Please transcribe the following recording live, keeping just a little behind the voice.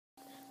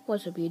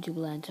What's up, YouTube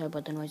land? Sorry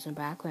about the noise in the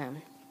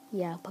background.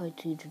 Yeah, part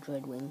 2 to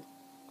Dreadwing.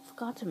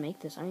 Forgot to make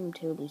this. I am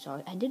terribly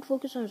sorry. I did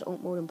focus on his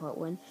alt mode in part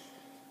 1.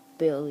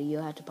 Barely.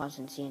 You'll have to pause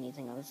and see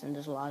anything else. And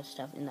there's a lot of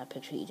stuff in that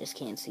picture you just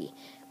can't see.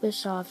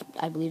 First off,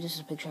 I believe this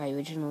is a picture I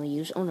originally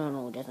used. Oh,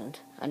 no, it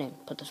isn't. I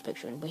didn't put this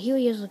picture in. But here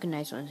he is looking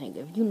nice on his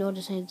finger. If you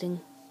notice anything,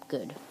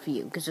 good for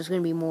you. Because there's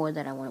going to be more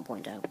that I want to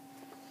point out.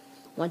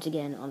 Once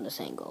again, on this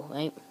angle,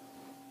 right?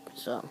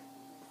 So,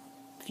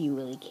 if you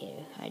really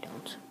care, I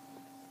don't.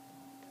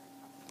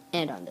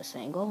 And on this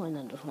angle, and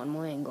then there's one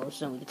more angle,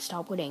 so we can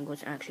stop with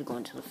angles and actually go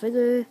into the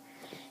figure.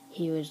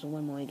 Here is the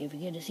one more angle. If you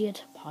get to see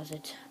it, pause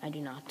it. I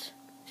do not.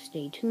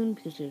 Stay tuned,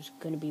 because there's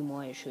going to be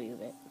more I show you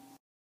of it.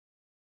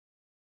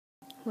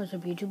 What's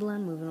up, YouTube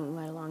land? Moving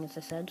right along, as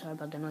I said. Sorry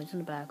about the noise in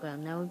the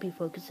background. Now we'll be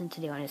focusing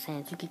today on his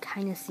hands. You can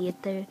kind of see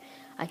it there.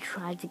 I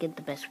tried to get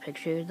the best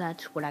picture.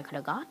 That's what I could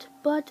have got,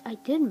 but I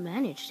did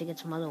manage to get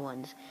some other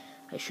ones.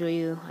 I assure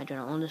you, I do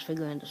not own this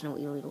figure, and there's no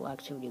illegal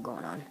activity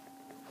going on.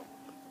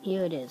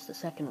 Here it is, the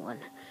second one.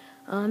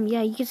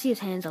 Yeah, you can see his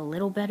hands a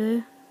little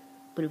better,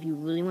 but if you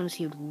really want to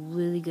see it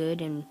really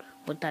good and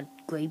what that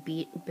gray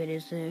bit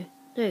is there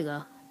you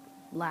go.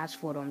 Last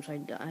photo. I'm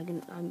sorry.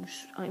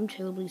 I'm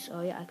terribly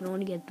sorry. I can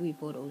only get 3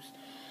 photos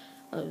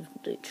of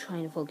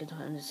trying to focus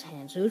on his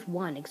hands. There's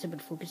one, except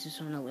it focuses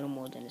on a little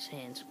more than his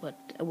hands, but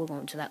we'll go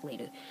into that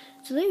later.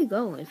 So there you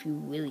go. If you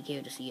really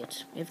care to see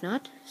it. If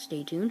not,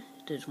 stay tuned.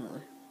 There's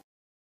more.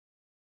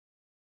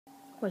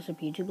 What's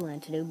up, YouTube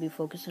land? Today we'll be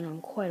focusing on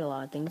quite a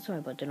lot of things. Sorry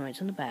about the noise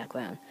in the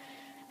background.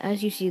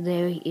 As you see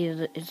there,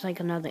 it's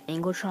like another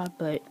angle shot,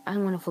 but I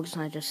want to focus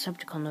on the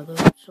Decepticon logo.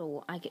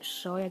 So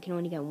sorry I can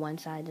only get one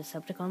side of the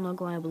Decepticon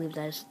logo, and I believe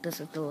this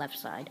is the left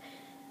side.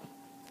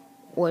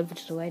 Or if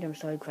it's the right, I'm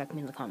sorry, correct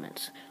me in the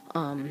comments.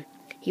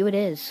 Here it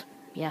is.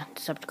 Yeah,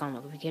 Decepticon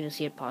logo. If you care to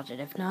see it, pause it.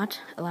 If not,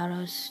 allow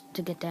us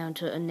to get down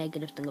to a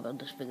negative thing about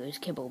this figure is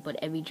kibble, but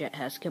every jet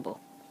has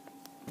kibble.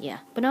 Yeah,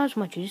 but not as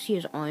much. You just see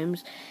his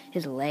arms,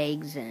 his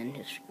legs, and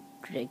his,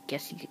 I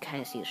guess you could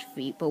kind of see his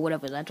feet, but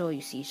whatever, that's all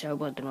you see. Sorry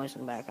about the noise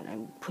in the background.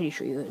 I'm pretty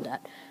sure you heard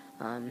that.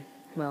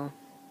 Well,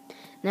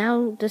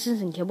 now, this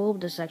isn't kibble,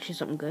 this is actually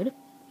something good.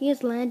 He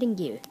has landing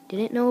gear.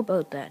 Didn't know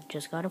about that.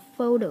 Just got a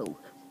photo.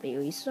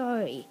 Very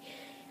sorry.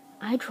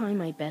 I try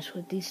my best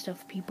with these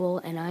stuff, people,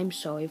 and I'm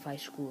sorry if I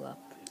screw up.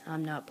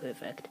 I'm not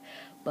perfect.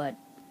 But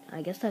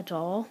I guess that's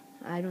all.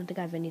 I don't think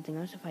I have anything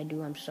else. If I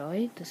do, I'm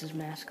sorry. This is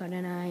Mascot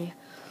and I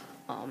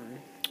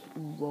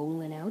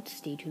rolling out.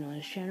 Stay tuned on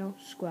his channel,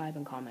 subscribe,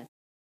 and comment.